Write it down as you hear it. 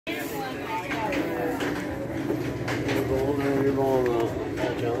your ball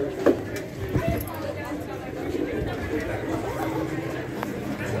challenge.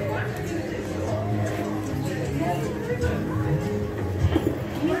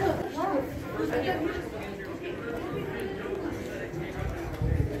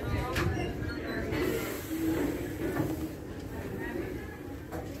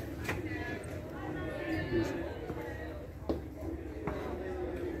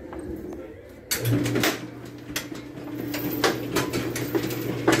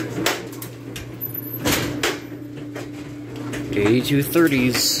 Day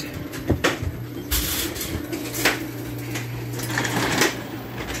 230s.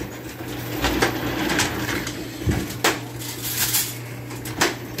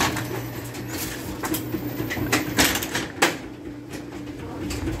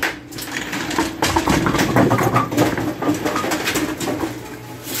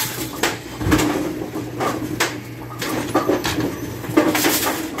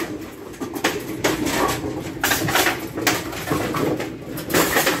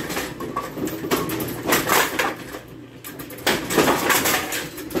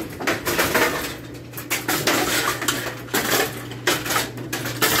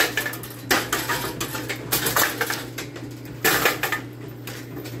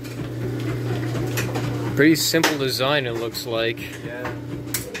 Pretty simple design, it looks like. Yeah.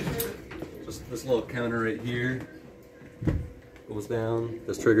 Just this little counter right here goes down.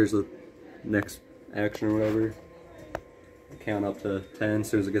 This triggers the next action or whatever. Count up to 10. As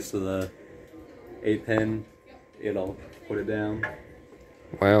soon as it gets to the 8 pin, it'll put it down.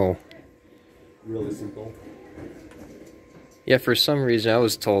 Wow. Really simple. Yeah, for some reason I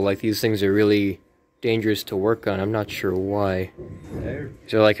was told like these things are really dangerous to work on. I'm not sure why. There.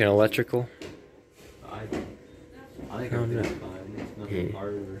 Is there like an electrical? I think everything's fine. It's nothing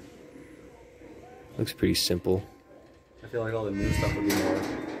hard or... Looks pretty simple. I feel like all the new stuff would be more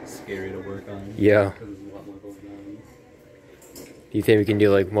scary to work on. Yeah. Because there's a lot more going on. Do you think we can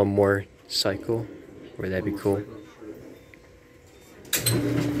do like one more cycle? Or that'd be cool?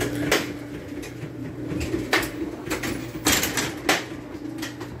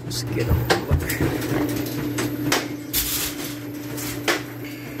 Let's get a look.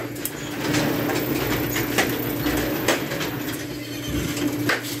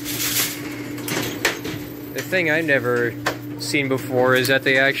 The thing I've never seen before is that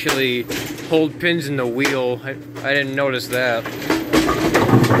they actually hold pins in the wheel. I didn't notice that.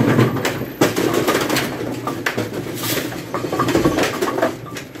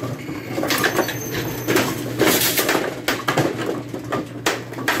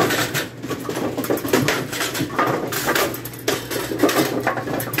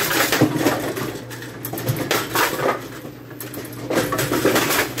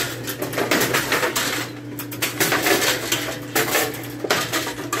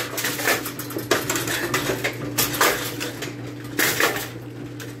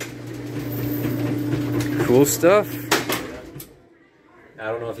 Cool stuff. I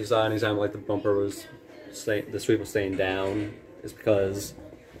don't know if you saw anytime like the bumper was the sweep was staying down. It's because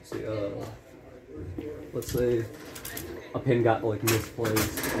let's say a pin got like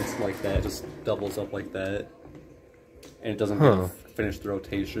misplaced. It's like that, just doubles up like that, and it doesn't finish the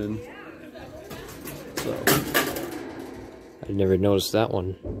rotation. So I never noticed that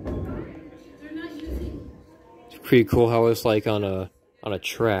one. It's pretty cool how it's like on a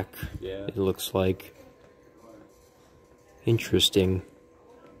track. yeah, It looks like. Interesting.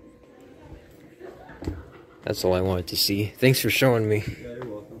 That's all I wanted to see. Thanks for showing me. yeah, you're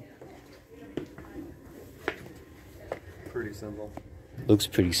welcome. Pretty simple. Looks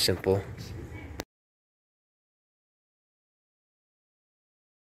pretty simple.